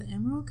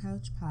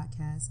Emerald Couch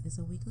podcast is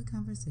a weekly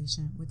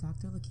conversation with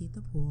Dr.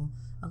 Lakeitha Poole,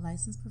 a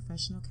licensed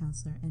professional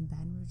counselor in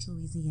Baton Rouge,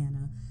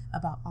 Louisiana,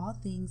 about all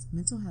things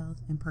mental health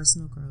and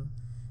personal growth.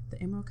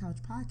 The Emerald Couch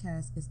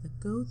podcast is the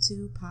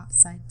go-to pop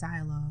psych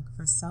dialogue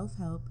for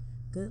self-help,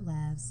 good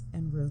laughs,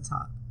 and real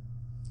talk.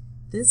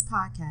 This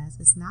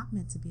podcast is not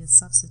meant to be a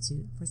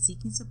substitute for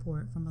seeking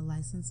support from a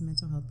licensed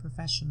mental health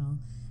professional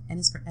and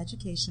is for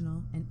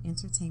educational and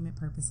entertainment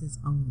purposes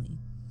only.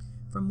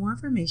 For more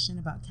information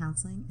about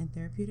counseling and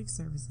therapeutic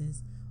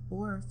services,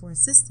 or for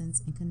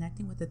assistance in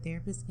connecting with a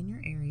therapist in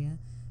your area,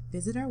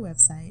 visit our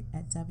website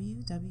at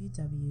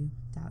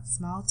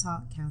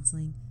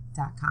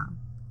www.smalltalkcounseling.com.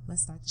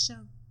 Let's start the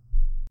show.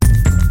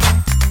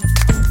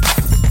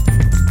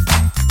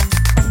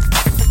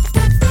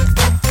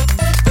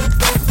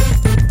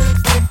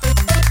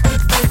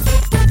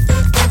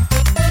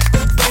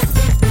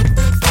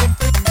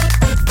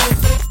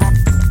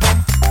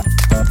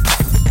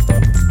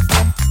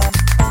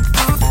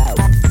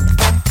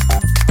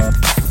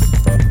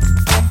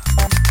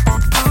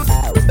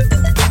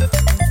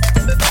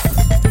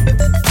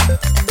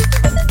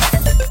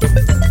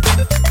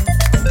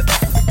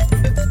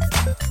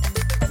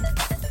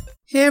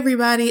 Hey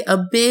everybody, a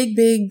big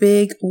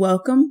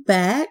welcome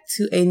back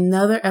to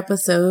another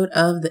episode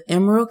of the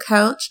Emerald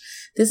Couch.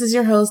 This is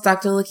your host,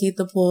 Dr.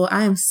 Lakeitha Poole.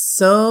 I am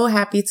so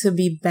happy to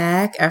be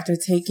back after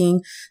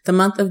taking the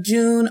month of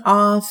June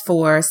off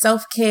for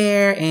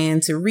self-care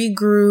and to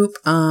regroup.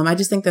 I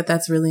just think that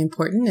that's really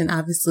important. And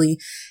obviously,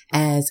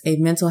 as a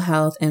mental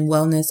health and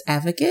wellness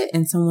advocate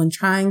and someone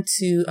trying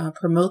to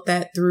promote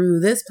that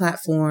through this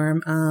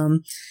platform,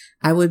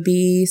 I would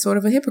be sort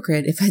of a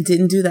hypocrite if I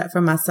didn't do that for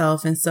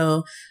myself. And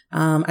so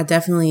I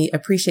definitely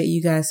appreciate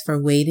you guys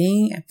for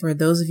waiting. For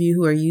those of you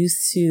who are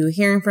used to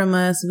hearing from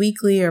us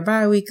weekly or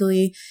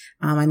bi-weekly,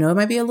 I know it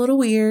might be a little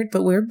weird,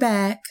 but we're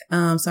back.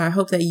 So I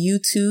hope that you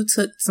too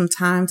took some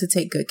time to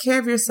take good care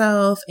of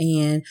yourself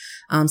and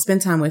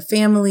spend time with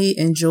family,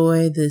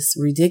 enjoy this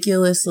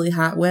ridiculously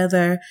hot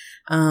weather.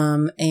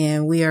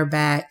 And we are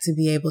back to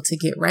be able to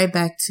get right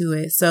back to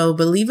it. So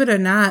believe it or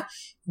not,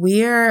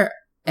 we're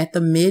at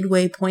the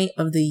midway point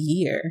of the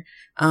year.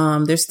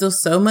 There's still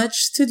so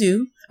much to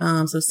do.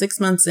 So 6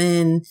 months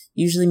in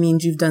usually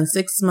means you've done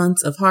 6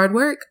 months of hard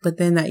work, but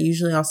then that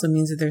usually also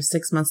means that there's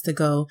 6 months to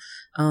go,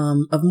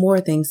 of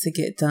more things to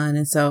get done.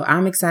 And so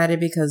I'm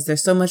excited because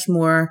there's so much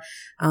more,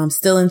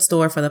 still in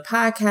store for the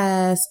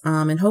podcast.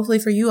 And hopefully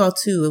for you all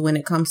too, when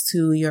it comes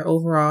to your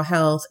overall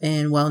health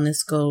and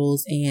wellness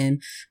goals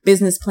and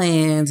business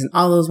plans and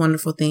all those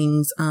wonderful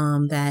things,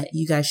 that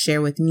you guys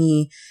share with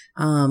me,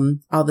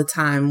 all the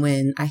time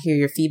when I hear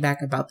your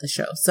feedback about the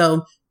show.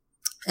 So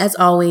as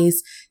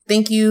always,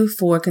 thank you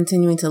for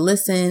continuing to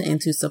listen and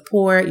to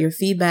support. Your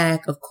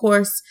feedback, of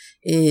course,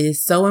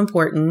 is so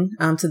important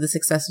to the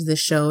success of this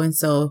show. And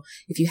so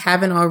if you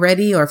haven't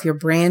already, or if you're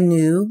brand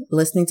new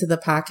listening to the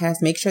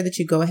podcast, make sure that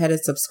you go ahead and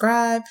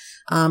subscribe.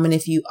 And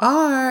if you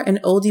are an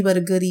oldie but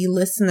a goodie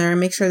listener,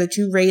 make sure that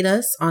you rate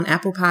us on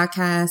Apple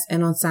Podcasts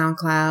and on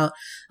SoundCloud.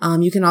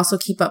 You can also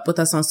keep up with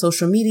us on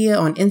social media.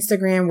 On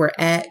Instagram, we're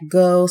at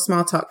Go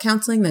Small Talk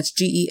Counseling. That's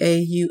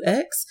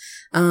GEAUX.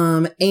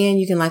 And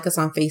you can like us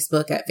on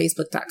Facebook at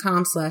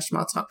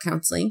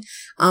facebook.com/smalltalkcounseling.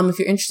 If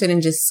you're interested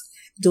in just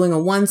doing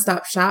a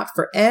one-stop shop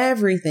for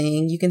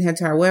everything, you can head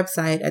to our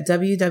website at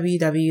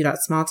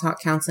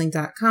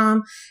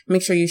www.smalltalkcounseling.com.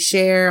 Make sure you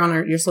share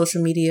on your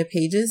social media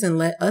pages and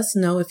let us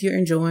know if you're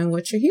enjoying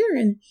what you're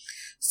hearing.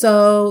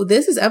 So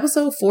this is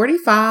episode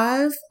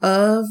 45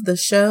 of the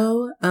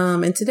show.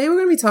 And today we're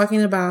going to be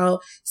talking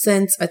about,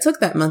 since I took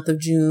that month of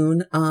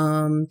June,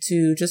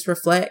 to just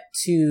reflect,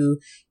 to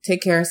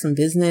take care of some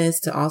business,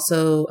 to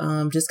also,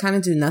 just kind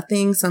of do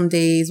nothing some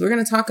days. We're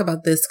going to talk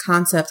about this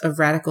concept of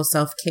radical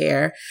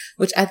self-care,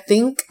 which I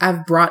think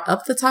I've brought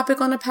up the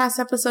topic on a past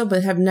episode,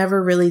 but have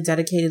never really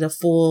dedicated a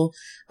full,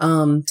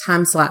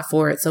 time slot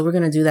for it. So we're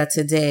going to do that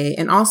today.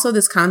 And also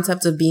this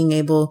concept of being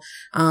able,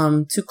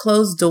 to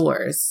close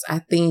doors. I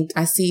think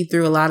I see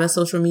through a lot of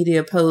social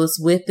media posts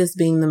with this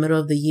being the middle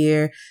of the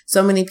year,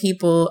 so many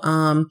people,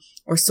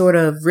 are sort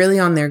of really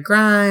on their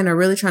grind or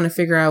really trying to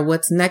figure out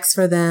what's next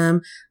for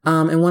them.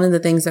 And one of the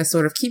things that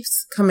sort of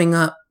keeps coming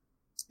up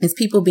is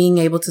people being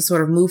able to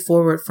sort of move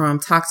forward from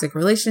toxic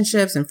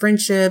relationships and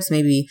friendships,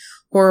 maybe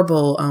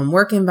horrible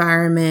work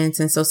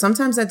environments. And so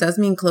sometimes that does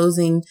mean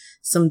closing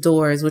some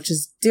doors, which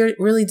is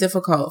really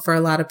difficult for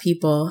a lot of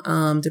people,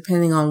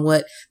 depending on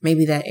what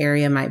maybe that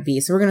area might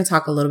be. So we're going to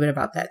talk a little bit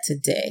about that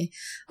today.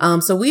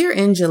 So we are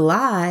in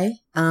July.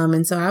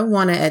 And so I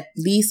want to at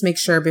least make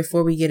sure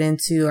before we get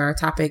into our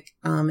topic,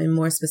 in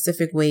more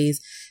specific ways,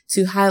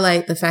 to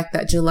highlight the fact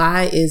that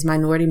July is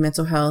Minority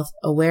Mental Health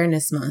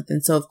Awareness Month.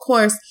 And so, of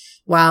course,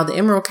 while the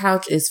Emerald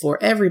Couch is for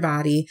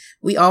everybody,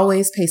 we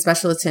always pay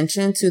special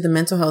attention to the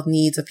mental health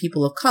needs of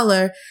people of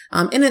color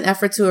in an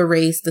effort to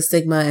erase the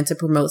stigma and to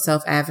promote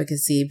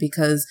self-advocacy,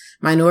 because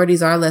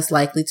minorities are less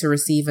likely to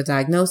receive a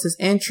diagnosis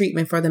and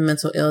treatment for the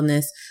mental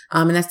illness.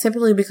 And that's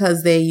typically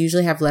because they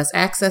usually have less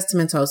access to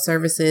mental health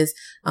services,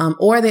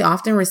 or they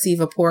often receive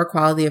a poor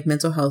quality of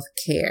mental health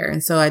care.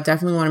 And so I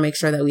definitely want to make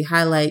sure that we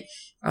highlight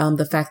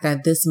the fact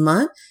that this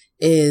month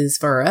is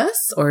for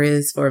us, or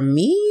is for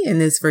me,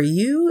 and is for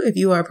you if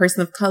you are a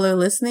person of color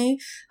listening,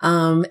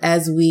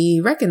 as we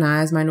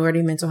recognize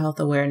Minority Mental Health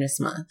Awareness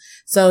Month.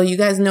 So you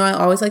guys know I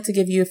always like to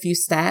give you a few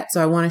stats,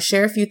 so I want to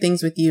share a few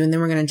things with you, and then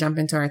we're going to jump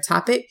into our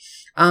topic.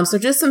 So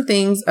just some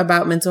things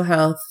about mental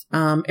health,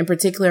 in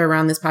particular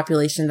around this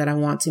population that I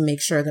want to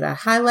make sure that I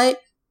highlight.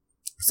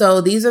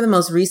 So these are the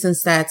most recent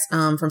stats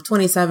from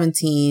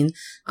 2017.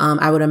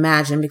 I would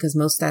imagine, because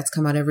most stats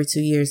come out every 2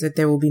 years, that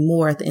there will be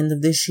more at the end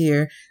of this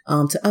year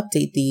to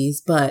update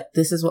these. But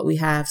this is what we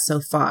have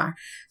so far.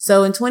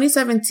 So in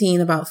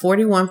 2017, about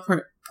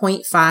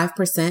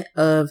 41.5%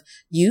 of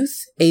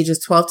youth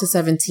ages 12 to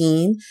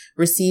 17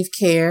 receive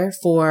care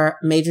for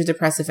major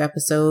depressive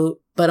episode,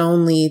 but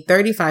only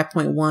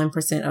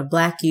 35.1% of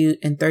Black youth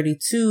and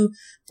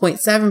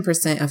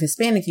 32.7% of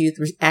Hispanic youth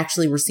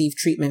actually receive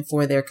treatment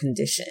for their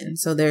condition.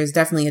 So there's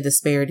definitely a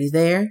disparity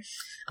there.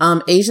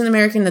 Asian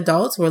American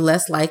adults were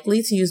less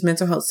likely to use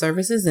mental health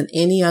services than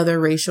any other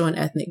racial and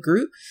ethnic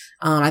group.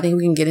 I think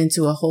we can get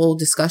into a whole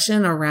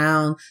discussion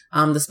around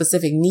the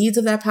specific needs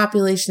of that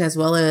population, as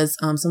well as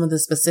some of the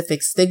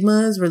specific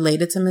stigmas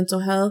related to mental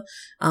health.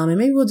 And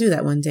maybe we'll do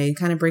that one day and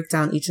kind of break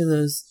down each of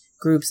those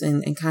groups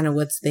and kind of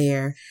what's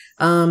there.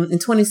 In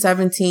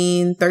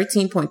 2017,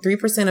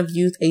 13.3% of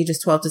youth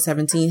ages 12 to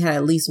 17 had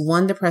at least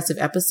one depressive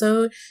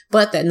episode,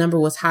 but that number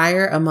was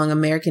higher among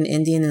American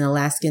Indian and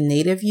Alaskan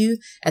Native youth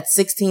at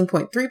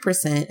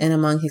 16.3% and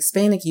among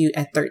Hispanic youth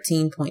at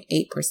 13.8%.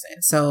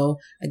 So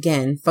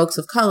again, folks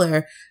of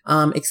color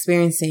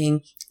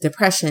experiencing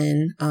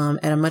depression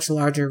at a much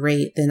larger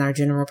rate than our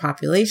general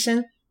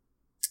population.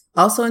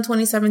 Also in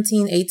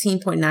 2017,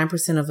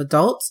 18.9% of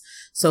adults,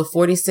 so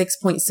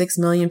 46.6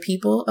 million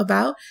people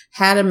about,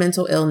 had a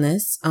mental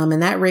illness.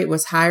 And that rate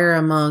was higher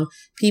among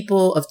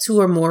people of two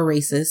or more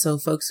races, so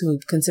folks who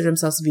consider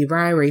themselves to be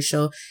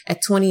biracial,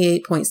 at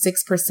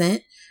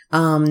 28.6%.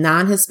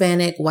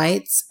 Non-Hispanic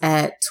whites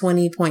at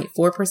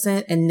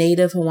 20.4%, and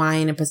Native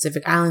Hawaiian and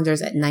Pacific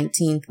Islanders at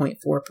 19.4%.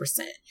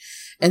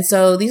 And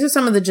so these are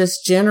some of the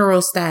just general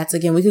stats.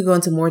 Again, we could go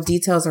into more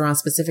details around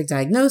specific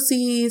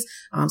diagnoses,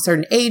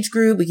 certain age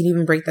group. We can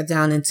even break that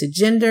down into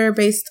gender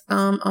based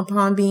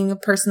upon being a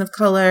person of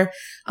color.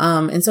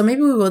 And so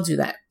maybe we will do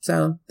that.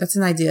 So that's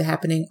an idea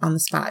happening on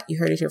the spot. You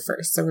heard it here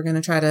first. So we're going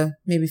to try to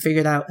maybe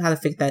figure out how to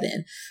fit that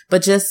in.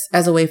 But just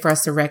as a way for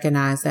us to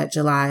recognize that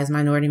July is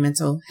Minority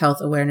Mental Health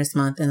Awareness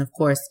Month. And of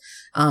course,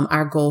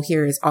 our goal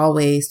here is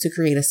always to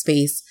create a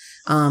space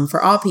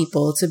for all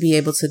people to be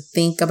able to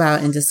think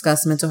about and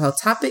discuss mental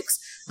health topics,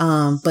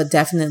 but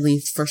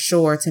definitely for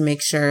sure to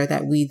make sure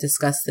that we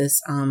discuss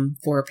this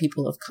for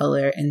people of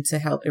color and to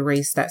help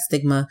erase that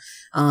stigma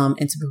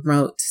and to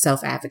promote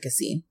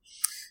self-advocacy.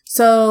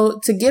 So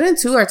to get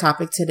into our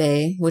topic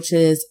today, which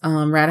is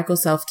radical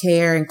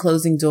self-care and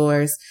closing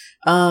doors,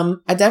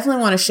 I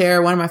definitely want to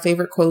share one of my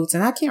favorite quotes,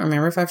 and I can't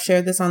remember if I've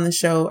shared this on the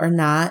show or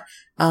not,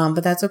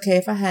 but that's okay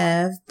if I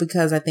have,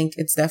 because I think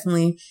it's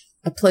definitely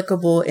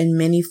applicable in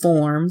many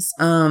forms.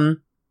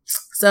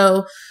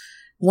 So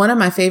one of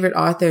my favorite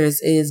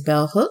authors is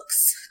Bell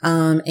Hooks.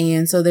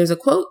 And so there's a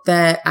quote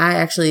that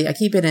I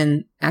keep it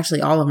in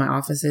actually all of my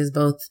offices,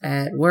 both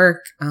at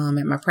work,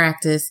 at my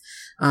practice,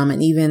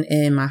 and even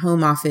in my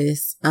home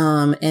office.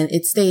 And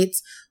it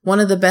states, "One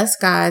of the best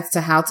guides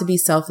to how to be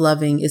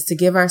self-loving is to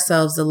give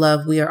ourselves the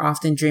love we are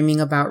often dreaming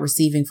about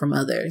receiving from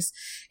others."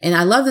 And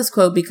I love this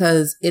quote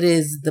because it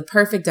is the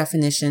perfect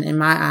definition in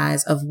my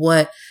eyes of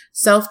what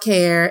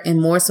self-care,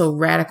 and more so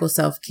radical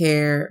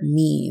self-care,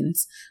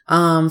 means.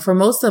 For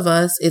most of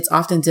us, it's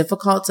often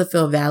difficult to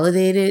feel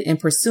validated in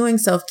pursuing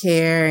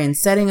self-care and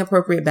setting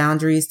appropriate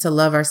boundaries to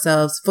love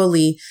ourselves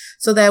fully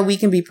so that we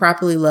can be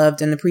properly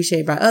loved and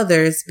appreciated by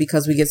others,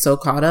 because we get so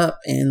caught up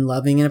in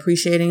loving and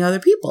appreciating other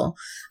people.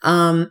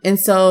 And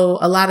so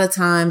a lot of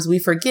times we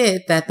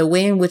forget that the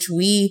way in which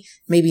we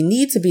maybe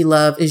need to be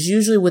loved is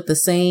usually with the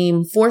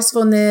same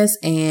forcefulness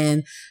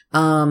and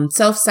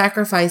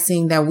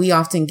self-sacrificing that we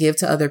often give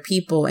to other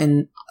people.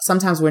 And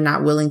sometimes we're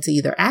not willing to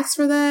either ask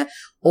for that,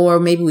 or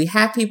maybe we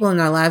have people in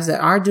our lives that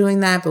are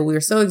doing that, but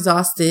we're so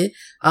exhausted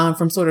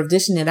from sort of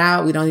dishing it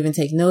out, we don't even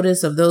take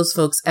notice of those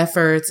folks'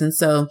 efforts. And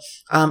so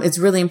it's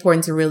really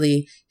important to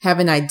really have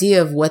an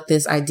idea of what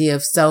this idea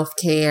of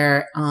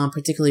self-care,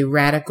 particularly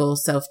radical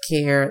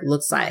self-care,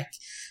 looks like.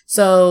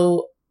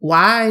 So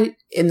why,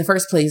 in the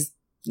first place,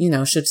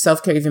 should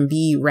self-care even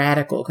be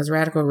radical? Because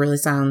radical really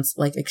sounds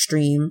like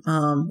extreme,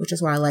 which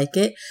is why I like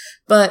it.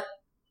 But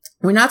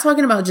we're not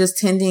talking about just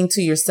tending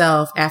to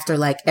yourself after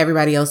like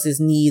everybody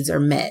else's needs are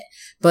met,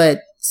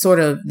 but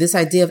sort of this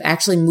idea of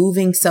actually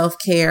moving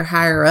self-care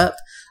higher up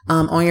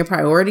on your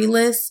priority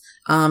list,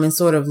 and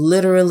sort of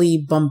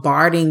literally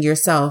bombarding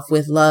yourself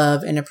with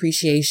love and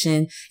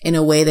appreciation in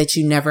a way that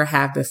you never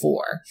have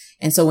before.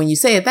 And so when you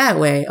say it that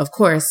way, of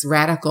course,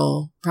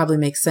 radical probably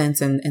makes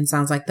sense and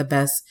sounds like the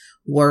best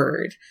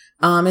word.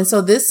 And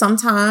so this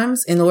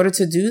sometimes, in order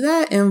to do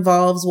that,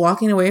 involves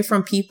walking away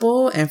from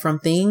people and from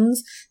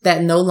things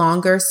that no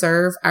longer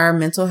serve our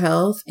mental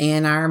health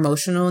and our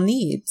emotional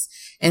needs.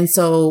 And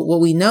so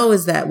what we know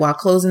is that while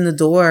closing the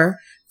door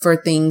for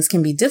things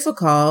can be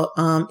difficult,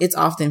 it's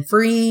often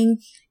freeing.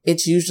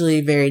 It's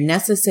usually very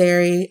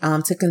necessary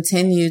to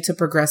continue to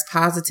progress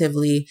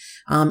positively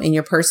in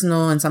your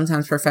personal and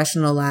sometimes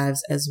professional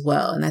lives as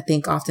well. And I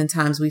think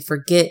oftentimes we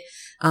forget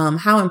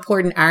how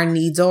important our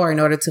needs are in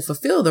order to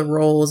fulfill the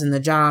roles and the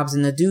jobs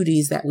and the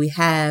duties that we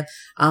have.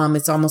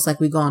 It's almost like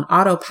we go on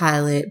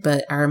autopilot,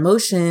 but our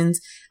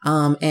emotions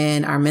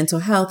and our mental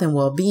health and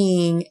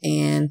well-being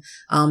and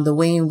the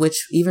way in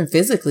which even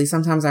physically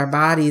sometimes our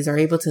bodies are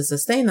able to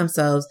sustain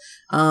themselves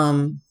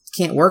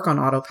can't work on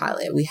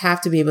autopilot. We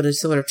have to be able to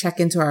sort of check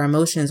into our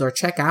emotions or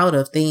check out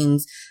of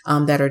things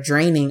that are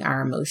draining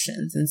our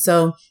emotions. And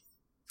so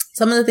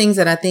some of the things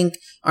that I think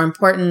are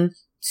important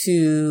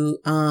to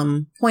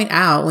point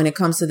out when it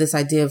comes to this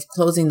idea of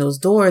closing those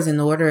doors in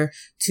order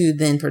to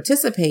then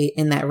participate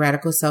in that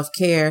radical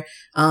self-care,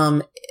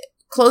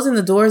 closing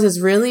the doors is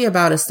really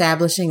about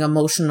establishing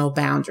emotional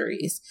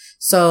boundaries.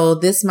 So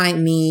this might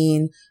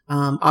mean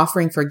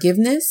offering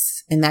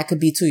forgiveness, and that could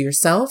be to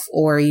yourself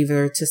or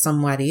either to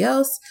somebody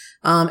else,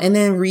 and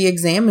then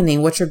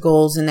re-examining what your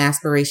goals and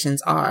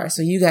aspirations are.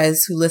 So you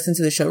guys who listen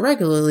to the show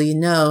regularly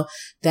know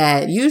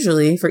that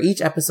usually for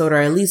each episode, or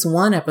at least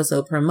one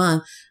episode per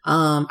month,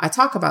 I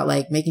talk about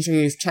like making sure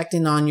you're checked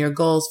in on your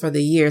goals for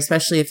the year,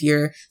 especially if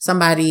you're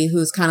somebody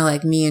who's kind of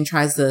like me and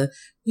tries to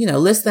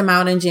list them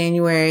out in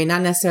January,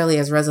 not necessarily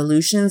as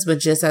resolutions, but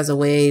just as a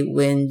way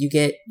when you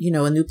get,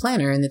 a new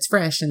planner and it's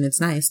fresh and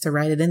it's nice to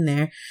write it in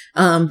there.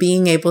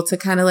 Being able to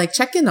kind of like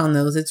check in on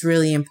those, it's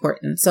really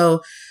important.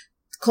 So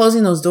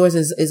closing those doors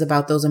is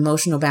about those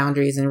emotional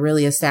boundaries and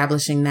really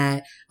establishing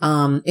that,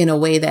 in a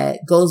way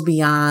that goes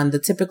beyond the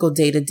typical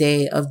day to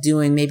day of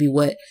doing maybe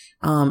what,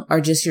 are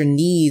just your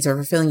needs or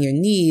fulfilling your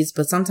needs.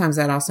 But sometimes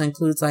that also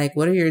includes like,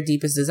 what are your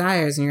deepest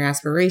desires and your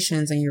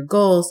aspirations and your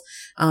goals,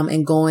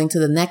 and going to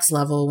the next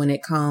level when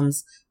it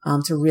comes,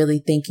 to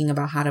really thinking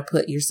about how to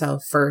put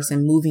yourself first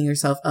and moving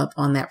yourself up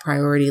on that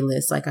priority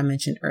list, like I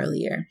mentioned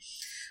earlier.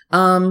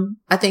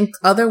 I think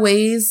other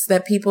ways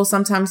that people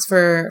sometimes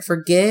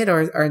forget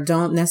or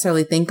don't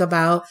necessarily think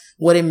about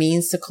what it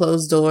means to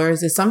close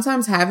doors is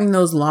sometimes having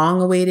those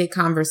long awaited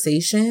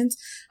conversations.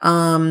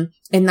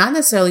 And not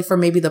necessarily for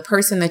maybe the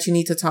person that you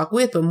need to talk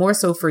with, but more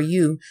so for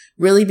you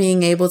really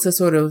being able to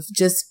sort of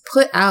just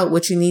put out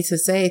what you need to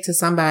say to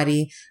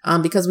somebody,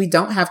 because we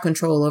don't have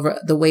control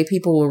over the way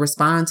people will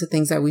respond to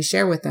things that we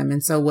share with them.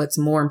 And so what's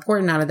more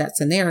important out of that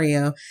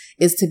scenario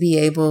is to be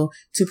able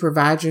to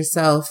provide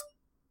yourself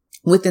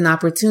with an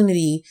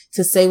opportunity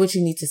to say what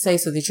you need to say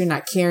so that you're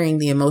not carrying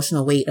the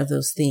emotional weight of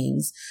those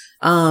things.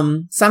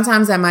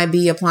 Sometimes that might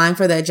be applying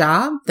for that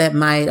job that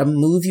might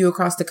move you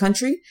across the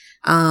country,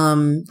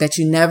 that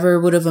you never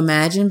would have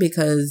imagined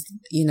because,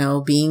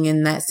 being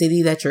in that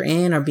city that you're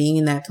in or being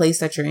in that place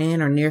that you're in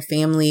or near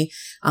family,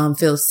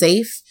 feels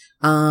safe.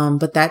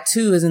 But that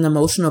too is an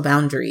emotional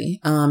boundary.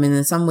 And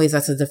in some ways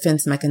that's a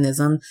defense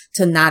mechanism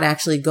to not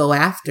actually go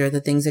after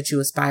the things that you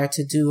aspire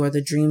to do or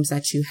the dreams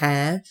that you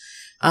have.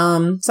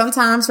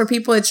 Sometimes for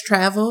people, it's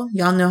travel.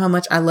 Y'all know how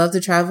much I love to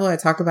travel. I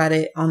talk about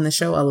it on the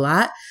show a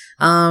lot.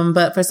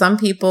 But for some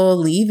people,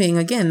 leaving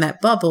again,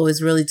 that bubble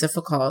is really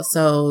difficult.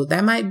 So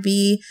that might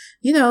be,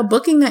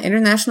 booking that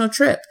international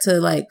trip to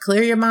like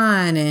clear your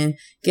mind and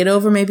get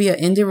over maybe an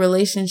ended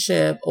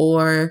relationship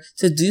or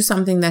to do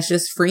something that's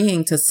just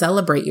freeing to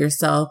celebrate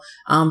yourself,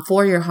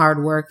 for your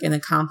hard work and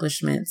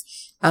accomplishments.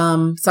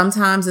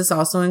 Sometimes this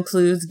also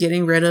includes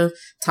getting rid of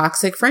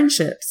toxic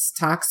friendships,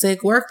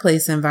 toxic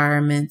workplace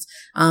environments,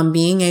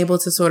 being able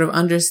to sort of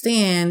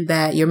understand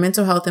that your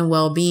mental health and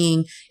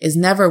well-being is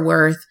never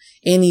worth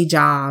any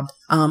job,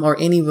 or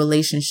any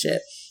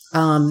relationship.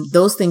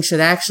 Those things should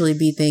actually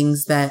be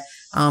things that,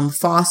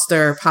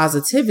 foster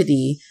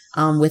positivity,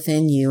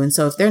 within you. And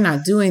so if they're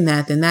not doing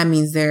that, then that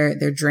means they're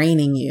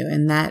draining you.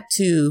 And that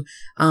too,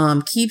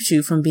 keeps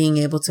you from being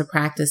able to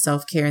practice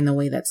self-care in the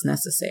way that's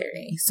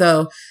necessary.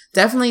 So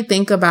definitely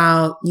think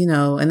about,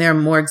 and there are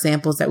more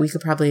examples that we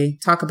could probably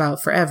talk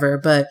about forever,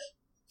 but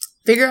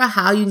figure out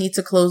how you need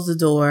to close the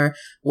door.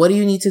 What do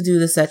you need to do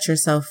to set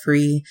yourself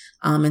free,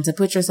 and to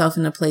put yourself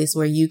in a place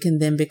where you can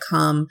then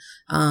become,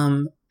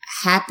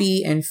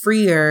 happy and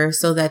freer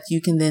so that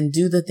you can then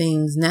do the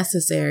things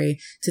necessary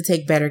to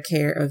take better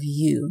care of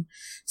you.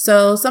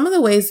 So some of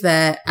the ways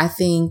that I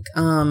think,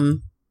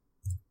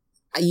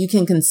 you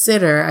can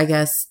consider, I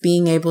guess,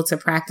 being able to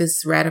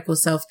practice radical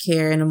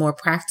self-care in a more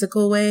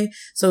practical way.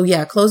 So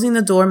yeah, closing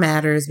the door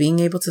matters, being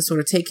able to sort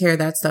of take care of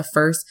that stuff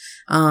first.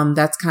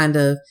 That's kind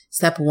of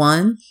step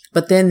one.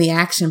 But then the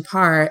action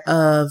part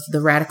of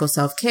the radical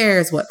self-care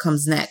is what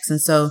comes next.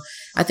 And so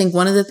I think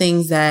one of the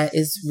things that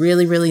is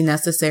really, really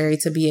necessary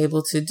to be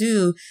able to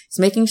do is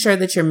making sure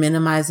that you're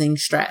minimizing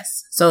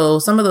stress. So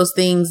some of those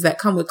things that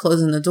come with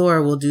closing the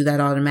door will do that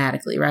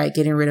automatically, right?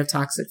 Getting rid of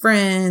toxic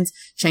friends,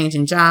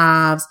 changing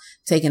jobs,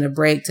 taking a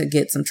break to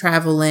get some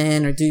travel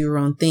in or do your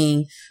own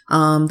thing.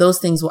 Those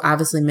things will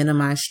obviously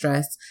minimize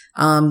stress.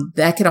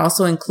 That could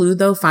also include,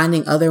 though,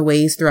 finding other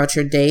ways throughout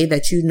your day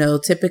that you know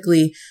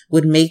typically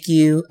would make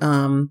you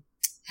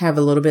have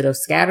a little bit of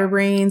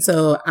scatterbrain.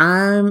 So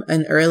I'm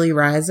an early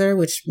riser,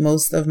 which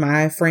most of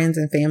my friends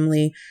and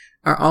family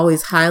are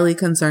always highly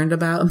concerned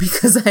about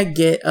because I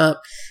get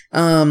up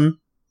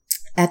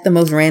at the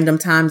most random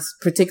times,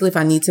 particularly if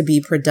I need to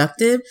be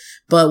productive.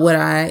 But what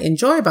I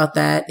enjoy about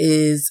that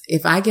is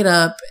if I get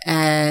up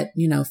at,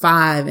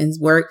 5 and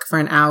work for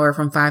an hour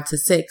from 5 to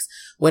 6,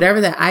 whatever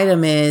that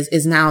item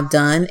is now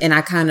done. And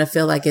I kind of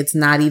feel like it's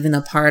not even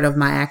a part of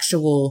my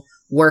actual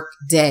work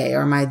day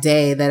or my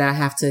day that I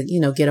have to,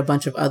 get a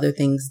bunch of other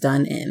things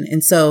done in.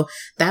 And so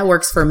that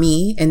works for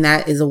me. And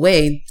that is a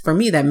way for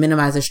me that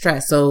minimizes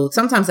stress. So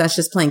sometimes that's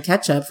just playing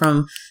catch up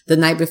from the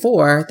night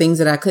before, things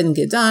that I couldn't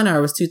get done or I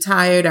was too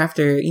tired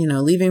after,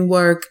 leaving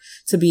work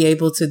to be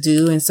able to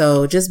do. And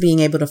so just being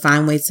able to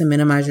find ways to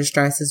minimize your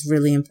stress is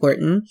really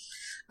important.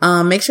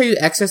 Make sure you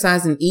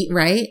exercise and eat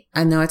right.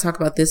 I know I talk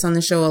about this on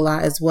the show a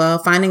lot as well.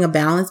 Finding a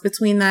balance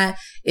between that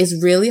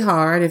is really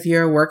hard if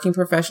you're a working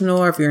professional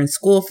or if you're in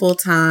school full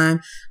time.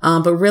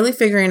 But really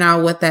figuring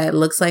out what that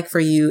looks like for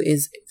you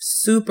is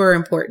super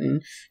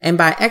important. And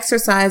by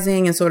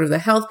exercising and sort of the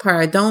health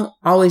part, I don't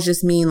always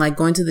just mean like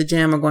going to the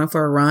gym or going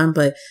for a run,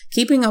 but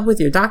keeping up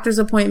with your doctor's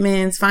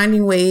appointments,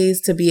 finding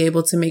ways to be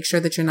able to make sure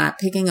that you're not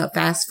picking up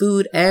fast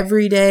food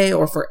every day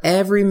or for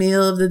every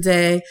meal of the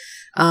day.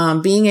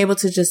 Being able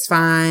to just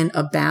find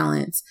a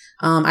balance.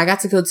 I got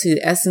to go to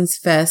Essence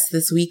Fest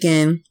this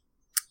weekend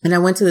and I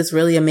went to this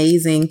really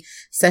amazing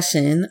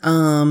session,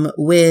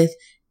 with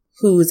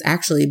who's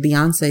actually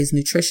Beyonce's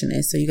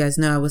nutritionist. So you guys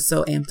know I was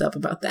so amped up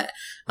about that.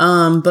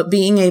 But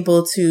being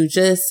able to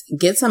just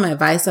get some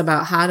advice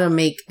about how to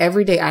make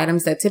everyday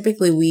items that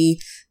typically we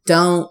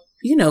don't,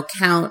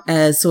 count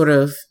as sort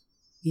of,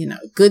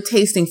 good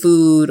tasting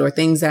food or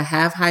things that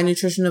have high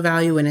nutritional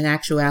value. And in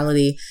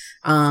actuality,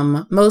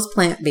 most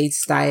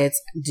plant-based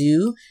diets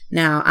do.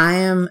 Now, I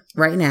am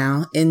right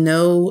now in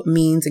no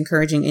means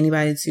encouraging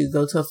anybody to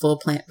go to a full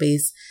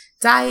plant-based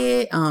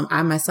diet.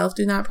 I myself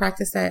do not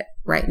practice that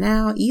right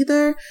now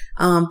either.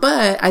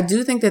 But I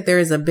do think that there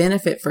is a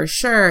benefit for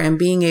sure in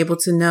being able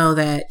to know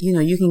that,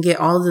 you can get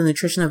all the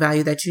nutritional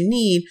value that you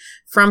need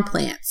from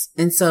plants.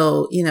 And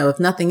so, if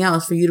nothing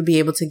else, for you to be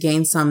able to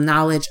gain some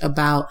knowledge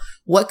about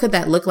what could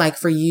that look like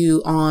for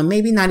you on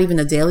maybe not even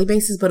a daily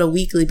basis, but a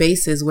weekly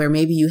basis where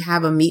maybe you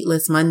have a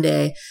meatless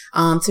Monday,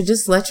 to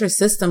just let your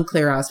system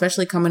clear out,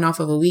 especially coming off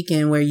of a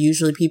weekend where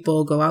usually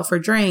people go out for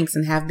drinks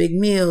and have big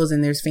meals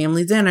and there's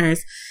family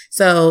dinners.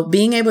 So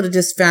being able to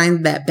just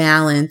find that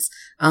balance,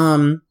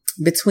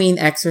 between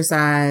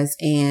exercise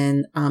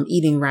and,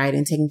 eating right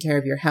and taking care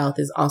of your health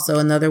is also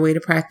another way to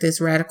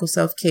practice radical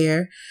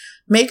self-care.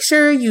 Make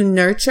sure you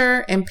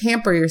nurture and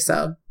pamper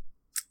yourself.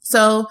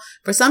 So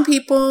for some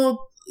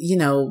people,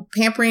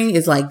 pampering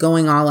is like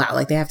going all out.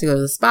 Like they have to go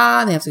to the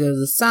spa, they have to go to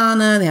the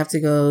sauna, they have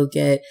to go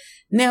get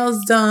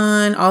nails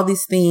done, all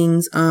these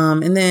things.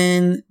 And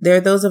then there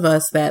are those of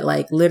us that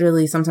like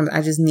literally sometimes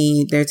I just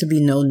need there to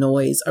be no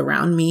noise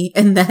around me.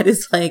 And that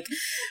is like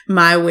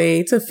my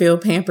way to feel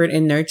pampered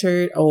and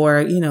nurtured,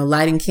 or,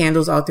 lighting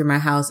candles all through my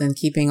house and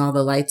keeping all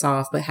the lights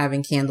off, but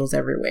having candles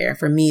everywhere.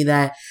 For me,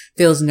 that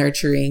feels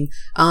nurturing.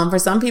 For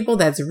some people,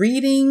 that's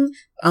reading.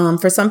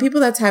 For some people,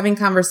 that's having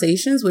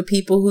conversations with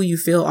people who you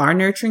feel are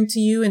nurturing to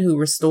you and who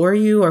restore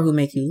you or who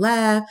make you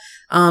laugh.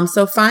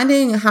 So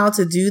finding how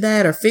to do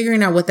that or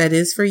figuring out what that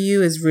is for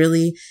you is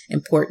really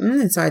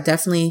important. And so I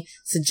definitely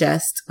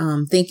suggest,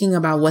 thinking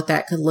about what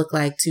that could look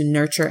like to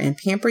nurture and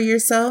pamper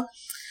yourself.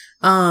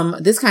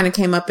 This kind of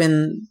came up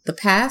in the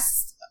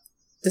past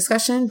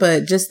discussion,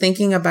 but just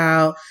thinking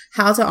about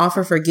how to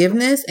offer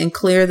forgiveness and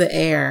clear the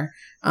air.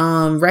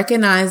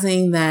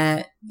 Recognizing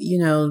that,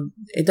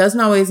 it doesn't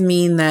always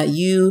mean that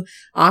you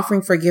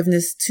offering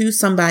forgiveness to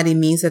somebody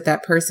means that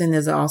that person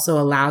is also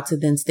allowed to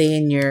then stay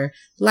in your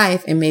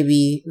life and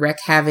maybe wreak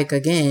havoc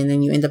again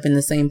and you end up in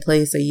the same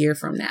place a year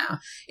from now.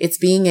 It's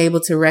being able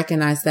to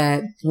recognize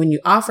that when you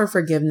offer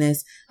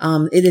forgiveness,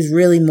 it is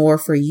really more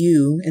for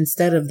you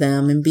instead of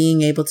them, and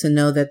being able to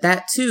know that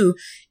that too,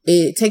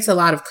 it takes a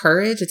lot of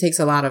courage. It takes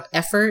a lot of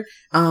effort.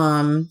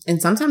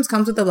 And sometimes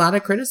comes with a lot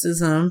of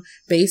criticism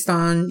based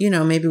on,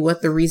 maybe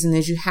what the reason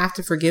is you have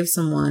to forgive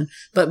someone,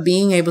 but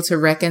being able to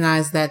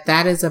recognize that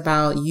that is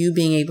about you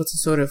being able to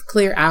sort of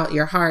clear out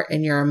your heart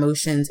and your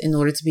emotions in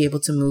order to be able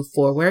to move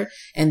forward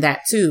And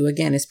that too,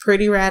 again, is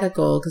pretty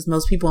radical because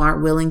most people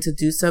aren't willing to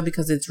do so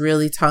because it's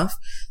really tough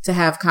to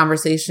have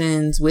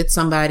conversations with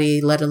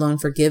somebody, let alone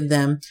forgive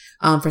them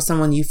for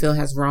someone you feel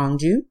has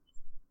wronged you.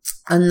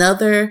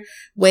 Another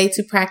way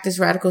to practice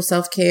radical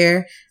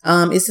self-care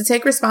is to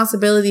take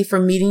responsibility for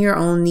meeting your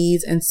own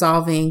needs and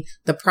solving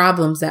the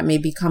problems that may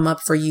come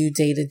up for you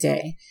day to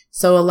day.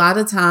 So a lot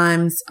of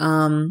times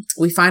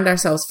we find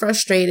ourselves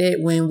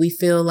frustrated when we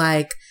feel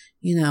like,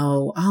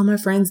 oh, my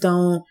friends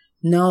don't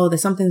know that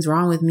something's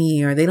wrong with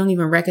me, or they don't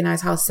even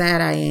recognize how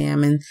sad I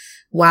am. And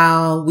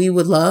while we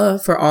would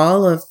love for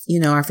all of,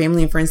 our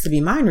family and friends to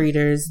be mind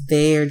readers,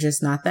 they're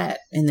just not that.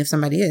 And if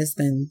somebody is,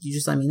 then you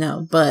just let me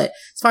know. But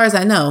as far as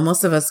I know,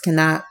 most of us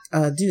cannot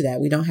do that.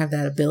 We don't have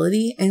that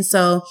ability. And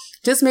so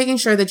just making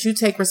sure that you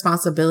take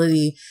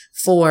responsibility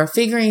for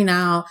figuring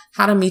out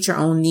how to meet your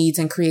own needs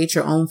and create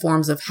your own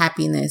forms of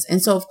happiness.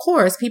 And so, of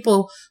course,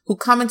 people who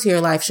come into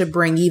your life should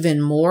bring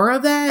even more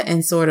of that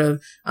and sort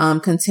of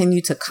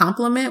continue to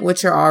complement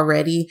what you're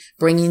already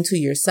bringing to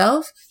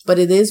yourself. But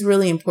it is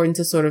really important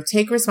to sort of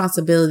take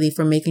responsibility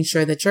for making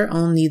sure that your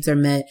own needs are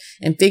met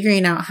and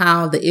figuring out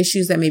how the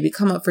issues that maybe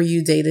come up for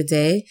you day to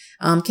day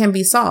can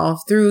be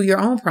solved through your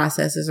own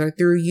processes or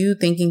through you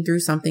thinking through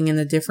something in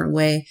a different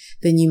way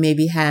than you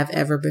maybe have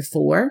ever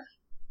before.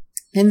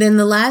 And then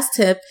the last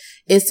tip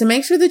is to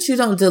make sure that you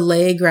don't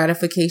delay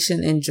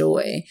gratification and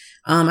joy.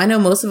 I know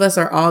most of us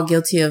are all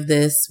guilty of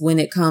this when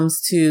it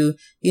comes to,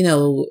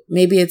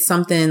 maybe it's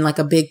something like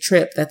a big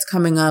trip that's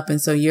coming up. And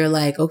so you're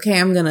like, okay,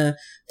 I'm going to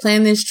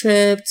plan this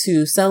trip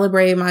to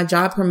celebrate my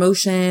job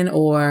promotion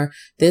or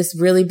this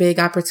really big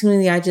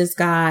opportunity I just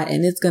got.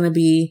 And it's going to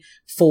be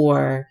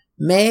for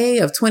May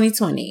of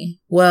 2020.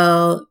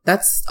 Well,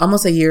 that's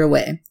almost a year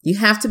away. You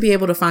have to be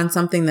able to find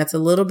something that's a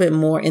little bit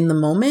more in the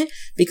moment,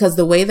 because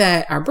the way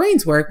that our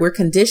brains work, we're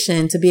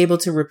conditioned to be able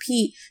to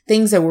repeat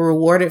things that we're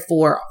rewarded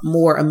for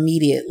more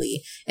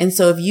immediately. And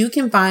so if you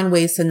can find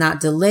ways to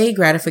not delay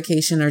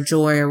gratification or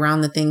joy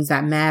around the things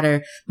that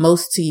matter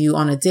most to you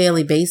on a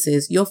daily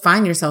basis, you'll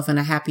find yourself in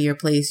a happier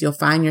place. You'll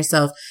find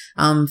yourself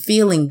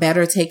feeling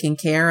better taken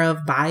care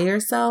of by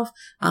yourself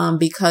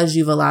because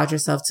you've allowed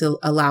yourself to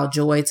allow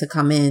joy to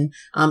come in,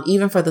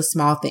 even for the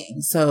small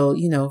things. So,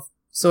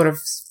 sort of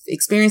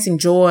experiencing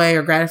joy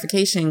or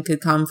gratification could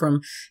come from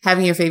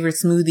having your favorite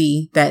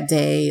smoothie that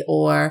day,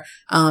 or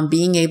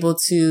being able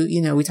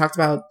to, we talked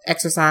about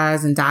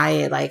exercise and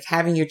diet, like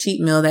having your cheat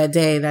meal that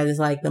day. That is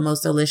like the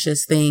most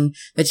delicious thing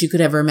that you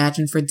could ever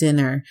imagine for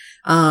dinner.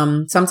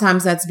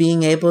 Sometimes that's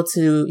being able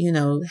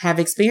to, have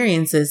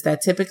experiences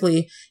that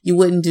typically you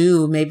wouldn't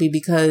do, maybe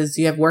because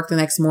you have work the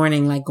next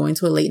morning, like going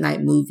to a late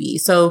night movie.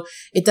 So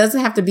it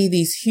doesn't have to be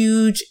these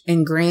huge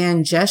and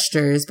grand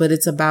gestures, but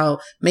it's about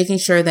making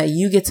sure that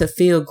you get to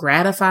feel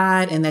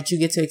gratified and that you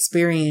get to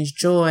experience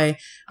joy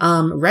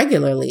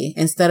regularly,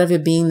 instead of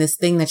it being this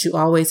thing that you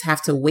always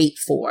have to wait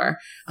for.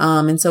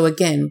 And so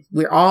again,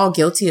 we're all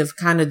guilty of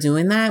kind of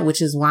doing that,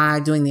 which is why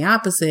doing the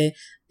opposite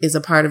is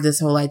a part of this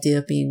whole idea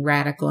of being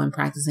radical and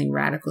practicing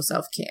radical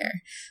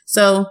self-care.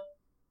 So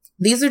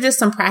these are just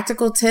some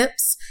practical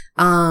tips.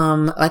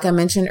 Like I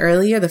mentioned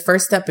earlier, the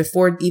first step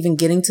before even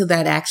getting to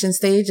that action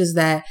stage is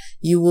that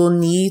you will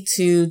need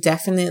to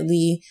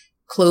definitely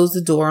close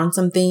the door on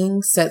some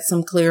things, set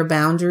some clear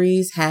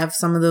boundaries, have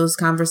some of those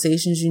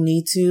conversations you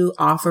need to,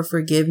 offer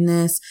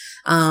forgiveness,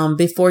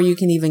 before you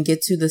can even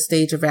get to the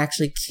stage of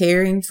actually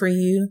caring for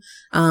you.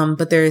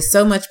 But there is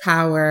so much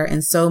power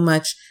and so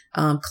much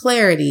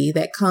clarity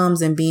that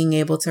comes in being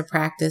able to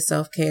practice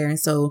self-care. And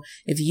so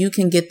if you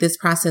can get this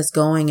process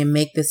going and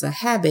make this a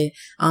habit,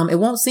 it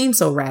won't seem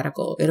so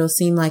radical. It'll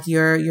seem like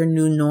your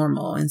new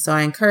normal. And so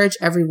I encourage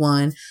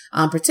everyone,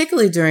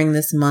 particularly during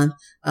this month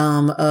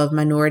of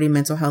Minority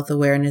Mental Health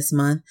Awareness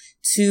Month,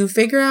 to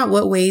figure out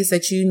what ways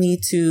that you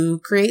need to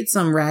create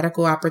some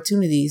radical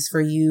opportunities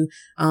for you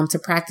to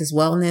practice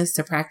wellness,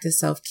 to practice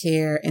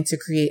self-care, and to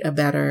create a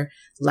better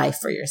life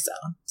for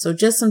yourself. So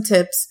just some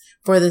tips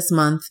for this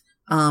month,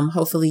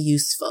 hopefully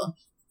useful.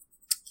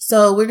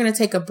 So we're going to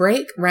take a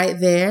break right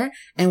there,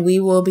 and we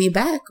will be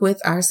back with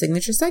our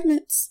signature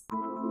segments.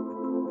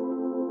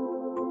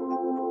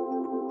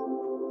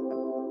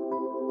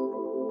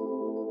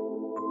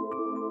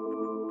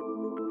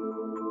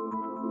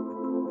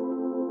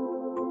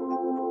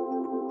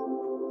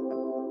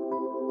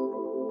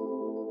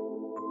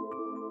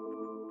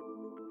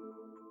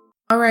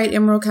 All right,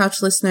 Emerald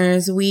Couch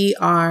listeners, we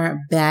are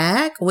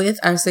back with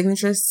our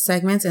signature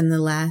segments in the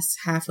last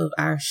half of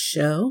our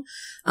show.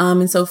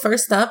 And so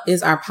first up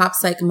is our Pop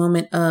Psych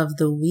moment of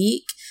the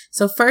week.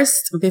 So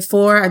first,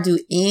 before I do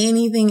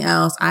anything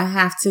else, I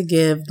have to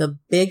give the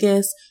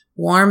biggest,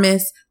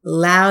 warmest,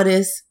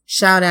 loudest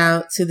shout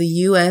out to the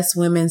U.S.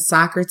 women's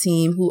soccer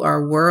team, who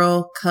are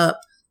World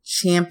Cup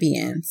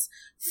champions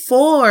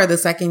for the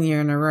second year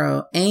in a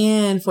row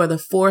and for the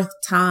fourth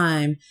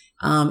time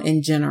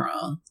in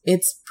general.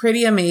 It's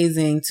pretty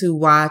amazing to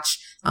watch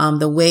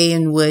the way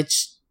in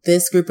which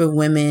this group of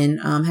women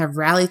have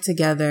rallied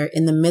together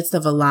in the midst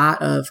of a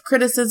lot of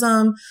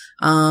criticism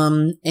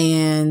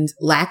and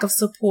lack of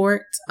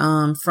support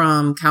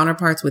from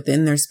counterparts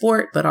within their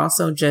sport, but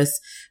also just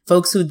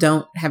folks who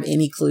don't have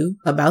any clue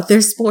about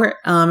their sport.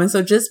 And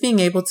so just being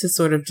able to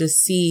sort of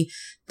just see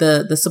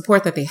the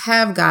support that they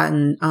have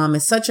gotten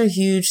is such a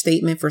huge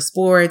statement for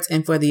sports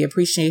and for the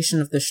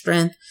appreciation of the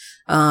strength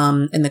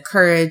and the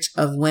courage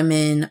of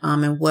women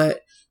and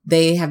what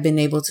they have been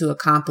able to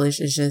accomplish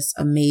is just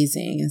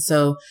amazing. And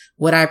so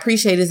what I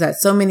appreciate is that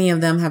so many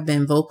of them have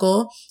been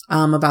vocal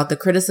about the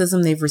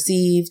criticism they've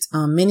received,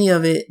 many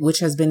of it which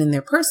has been in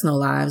their personal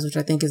lives, which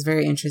I think is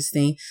very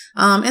interesting,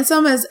 and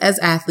some as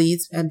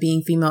athletes and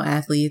being female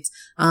athletes.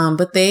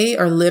 But they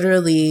are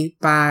literally,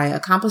 by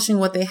accomplishing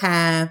what they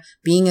have,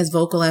 being as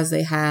vocal as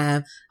they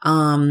have,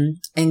 and,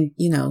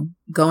 you know,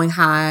 going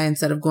high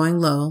instead of going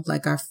low,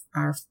 like our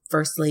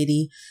first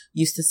lady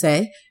used to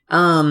say.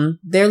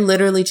 They're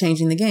literally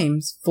changing the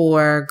games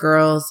for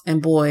girls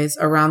and boys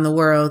around the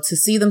world to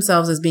see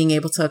themselves as being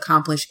able to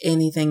accomplish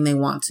anything they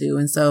want to.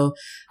 And so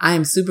I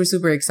am super,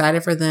 super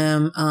excited for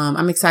them.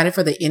 I'm excited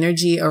for the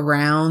energy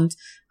around,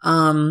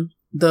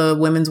 the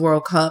Women's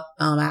World Cup.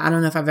 I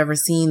don't know if I've ever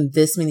seen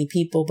this many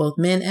people, both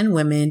men and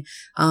women,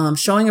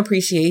 showing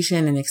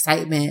appreciation and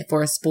excitement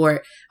for a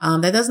sport,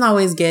 that doesn't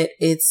always get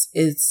its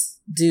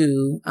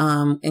due,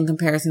 in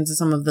comparison to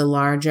some of the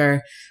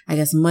larger, I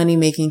guess,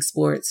 money-making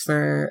sports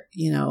for,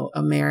 you know,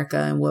 America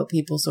and what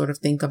people sort of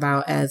think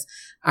about as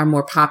our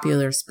more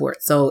popular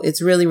sports. So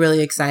it's really,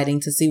 really exciting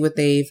to see what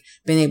they've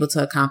been able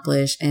to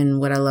accomplish. And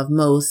what I love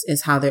most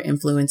is how they're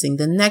influencing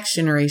the next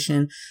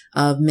generation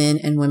of men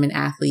and women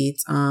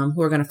athletes,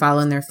 who are going to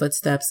follow in their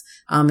footsteps,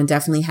 and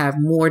definitely have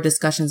more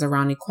discussions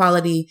around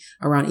equality,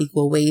 around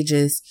equal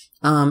wages,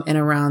 and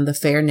around the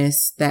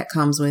fairness that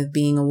comes with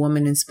being a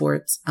woman in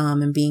sports,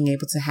 and being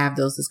able to have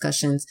those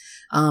discussions,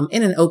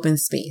 in an open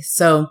space.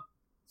 So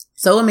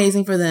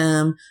amazing for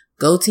them.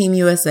 Go Team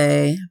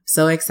USA.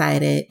 So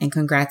excited. And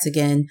congrats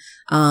again,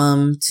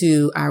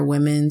 to our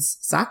women's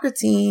soccer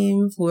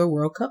team who are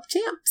World Cup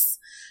champs.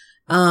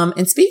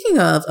 And speaking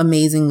of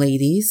amazing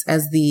ladies,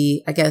 as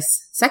the, I guess,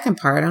 second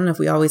part, I don't know if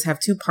we always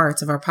have two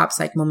parts of our Pop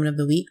Psych moment of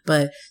the week,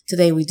 but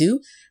today we do.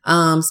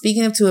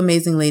 Speaking of two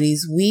amazing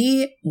ladies,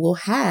 we will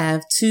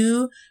have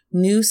two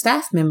new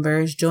staff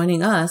members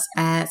joining us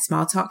at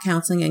Small Talk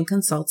Counseling and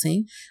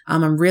Consulting.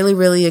 I'm really,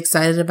 really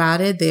excited about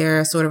it.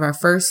 They're sort of our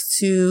first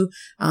two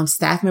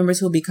staff members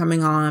who will be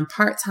coming on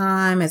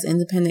part-time as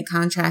independent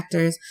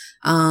contractors.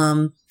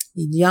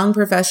 Young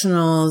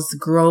professionals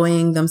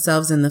growing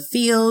themselves in the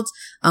field.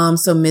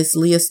 So Miss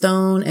Leah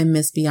Stone and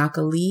Miss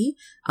Bianca Lee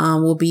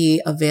will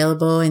be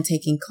available and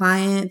taking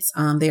clients.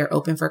 They are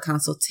open for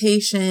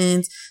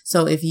consultations.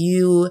 So if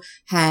you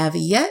have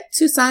yet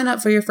to sign up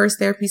for your first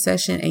therapy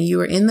session and you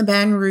are in the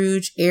Baton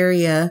Rouge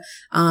area,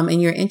 and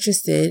you're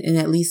interested in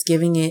at least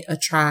giving it a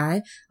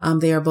try,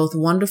 they are both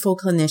wonderful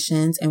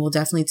clinicians and will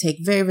definitely take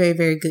very, very,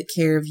 very good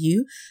care of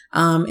you.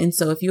 And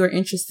so if you are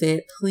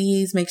interested,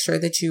 please make sure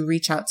that you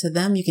reach out to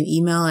them. You can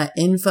email at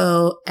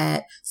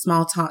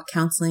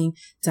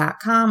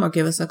info@smalltalkcounseling.com or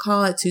give us a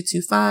call at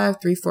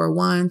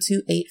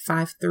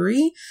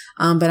 225-341-2853.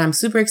 But I'm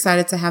super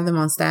excited to have them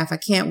on staff. I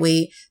can't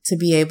wait to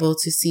be able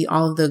to see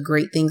all of the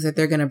great things that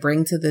they're going to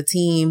bring to the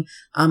team,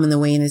 and the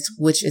way in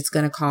which it's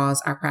going to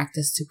cause our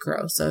practice to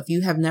grow. So if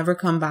you have never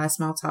come by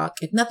Small Talk,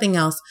 if nothing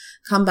else,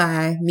 come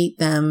by, meet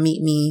them,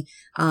 meet me,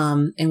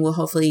 and we'll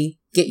hopefully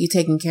get you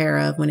taken care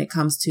of when it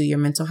comes to your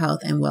mental health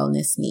and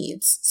wellness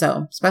needs.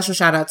 So special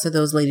shout out to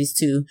those ladies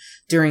too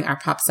during our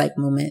Pop Psych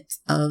moment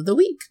of the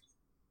week.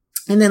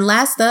 And then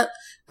last up,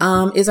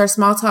 is our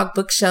Small Talk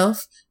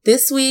bookshelf.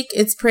 This week,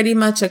 it's pretty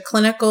much a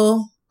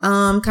clinical,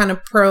 kind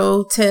of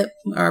pro tip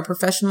or a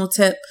professional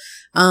tip.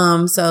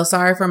 So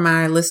sorry for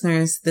my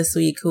listeners this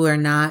week who are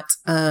not,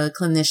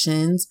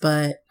 clinicians,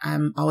 but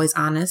I'm always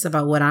honest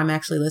about what I'm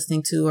actually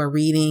listening to or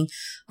reading.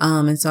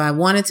 And so I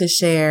wanted to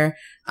share,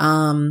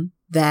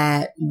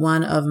 that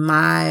one of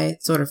my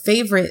sort of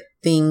favorite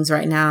things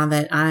right now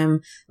that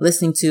I'm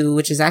listening to,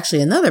 which is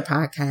actually another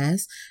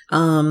podcast,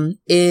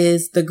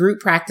 is the Group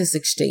Practice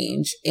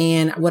Exchange.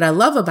 And what I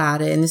love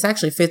about it, and this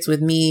actually fits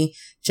with me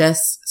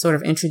just sort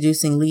of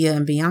introducing Leah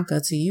and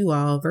Bianca to you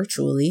all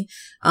virtually.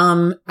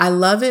 I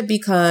love it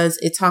because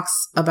it talks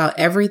about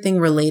everything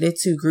related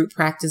to group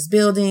practice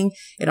building.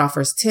 It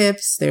offers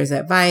tips, there's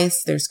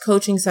advice, there's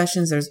coaching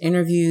sessions, there's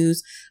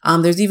interviews,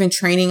 there's even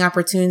training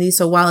opportunities.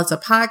 So while it's a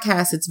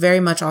podcast, it's very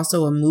much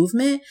also a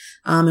movement.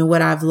 And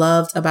what I've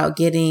loved about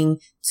getting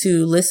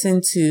to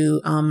listen to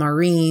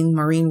Maureen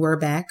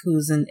Werback,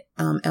 who's an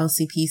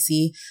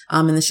LCPC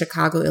in the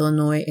Chicago,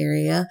 Illinois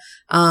area,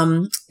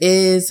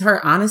 is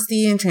her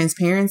honesty and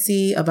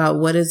transparency about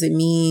what does it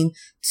mean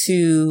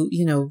to,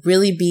 you know,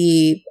 really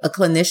be a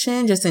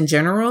clinician just in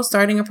general,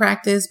 starting a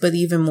practice, but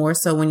even more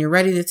so when you're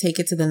ready to take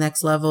it to the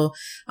next level.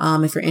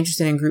 If you're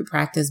interested in group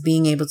practice,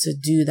 being able to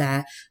do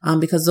that,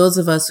 because those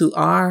of us who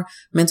are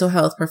mental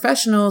health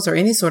professionals or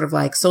any sort of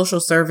like social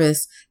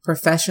service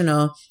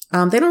professional,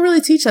 they don't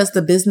really teach us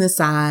the business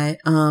side,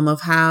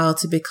 of how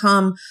to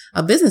become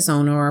a business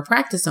owner or a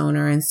practice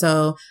owner. And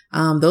so,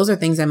 those are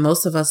things that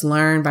most of us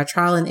learn by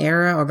trial and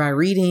error or by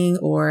reading,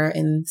 or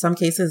in some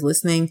cases,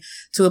 listening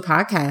to a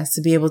podcast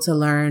to be able to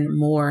learn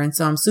more. And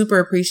so I'm super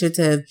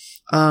appreciative,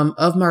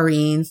 of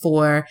Maureen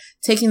for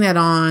taking that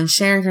on,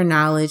 sharing her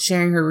knowledge,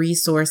 sharing her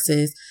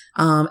resources,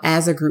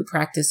 as a group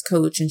practice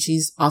coach. And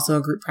she's also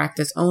a group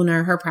practice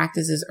owner. Her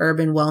practice is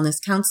Urban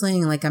Wellness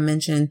Counseling. Like I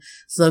mentioned,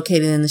 it's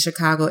located in the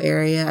Chicago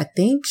area. I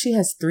think she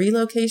has 3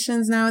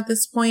 locations now at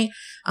this point,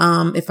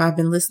 if I've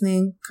been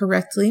listening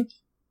correctly.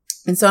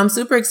 And so I'm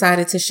super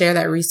excited to share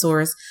that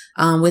resource,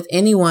 with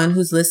anyone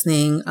who's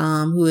listening,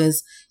 who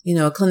is,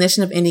 a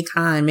clinician of any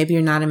kind. Maybe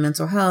you're not in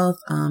mental health.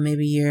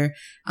 Maybe you're,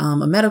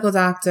 a medical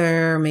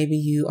doctor. Maybe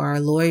you are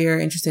a lawyer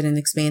interested in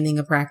expanding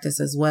a practice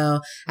as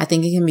well. I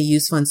think it can be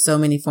useful in so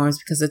many forms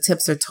because the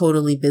tips are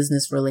totally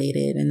business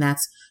related. And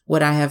that's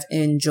what I have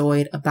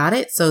enjoyed about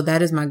it. So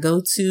that is my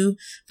go-to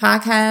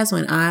podcast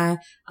when I,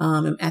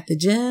 am at the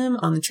gym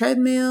on the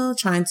treadmill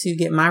trying to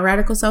get my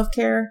radical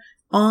self-care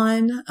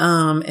on.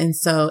 And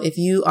so if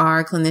you are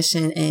a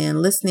clinician and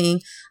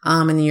listening,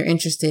 and you're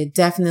interested,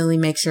 definitely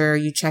make sure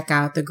you check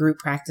out the Group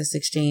Practice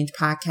Exchange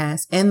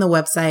podcast and the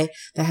website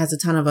that has a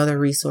ton of other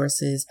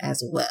resources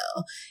as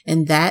well.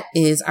 And that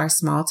is our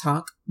small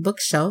talk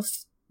bookshelf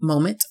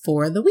moment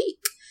for the week.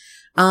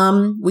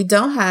 We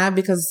don't have,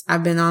 because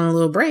I've been on a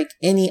little break,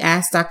 any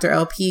Ask Dr.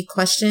 LP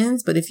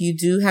questions, but if you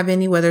do have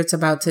any, whether it's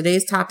about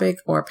today's topic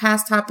or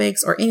past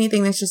topics or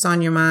anything that's just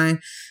on your mind,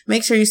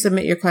 make sure you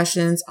submit your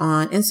questions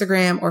on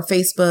Instagram or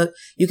Facebook.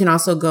 You can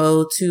also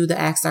go to the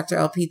Ask Dr.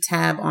 LP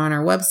tab on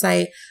our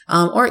website,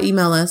 or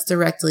email us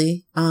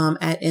directly,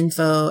 at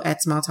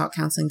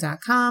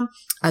info@smalltalkcounseling.com.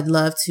 I'd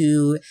love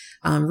to,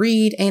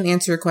 read and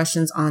answer your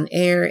questions on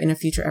air in a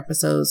future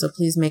episode. So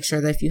please make sure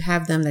that if you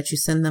have them, that you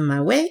send them my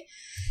way.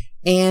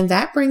 And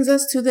that brings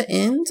us to the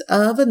end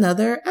of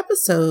another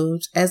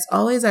episode. As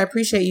always, I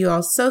appreciate you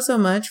all so, so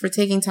much for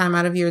taking time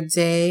out of your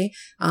day.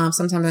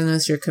 Sometimes I know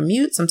it's your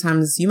commute.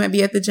 Sometimes you might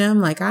be at the gym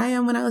like I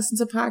am when I listen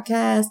to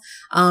podcasts.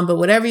 But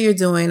whatever you're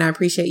doing, I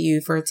appreciate you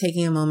for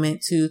taking a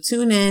moment to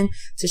tune in,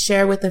 to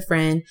share with a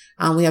friend.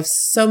 We have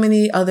so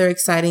many other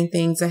exciting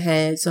things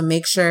ahead. So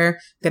make sure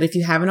that if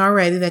you haven't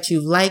already, that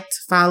you've liked,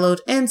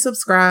 followed, and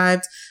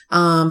subscribed.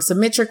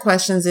 Submit your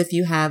questions if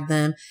you have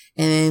them.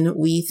 And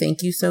we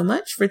thank you so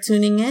much for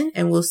tuning in,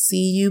 and we'll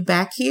see you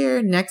back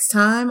here next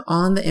time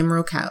on the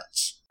Emerald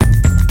Couch.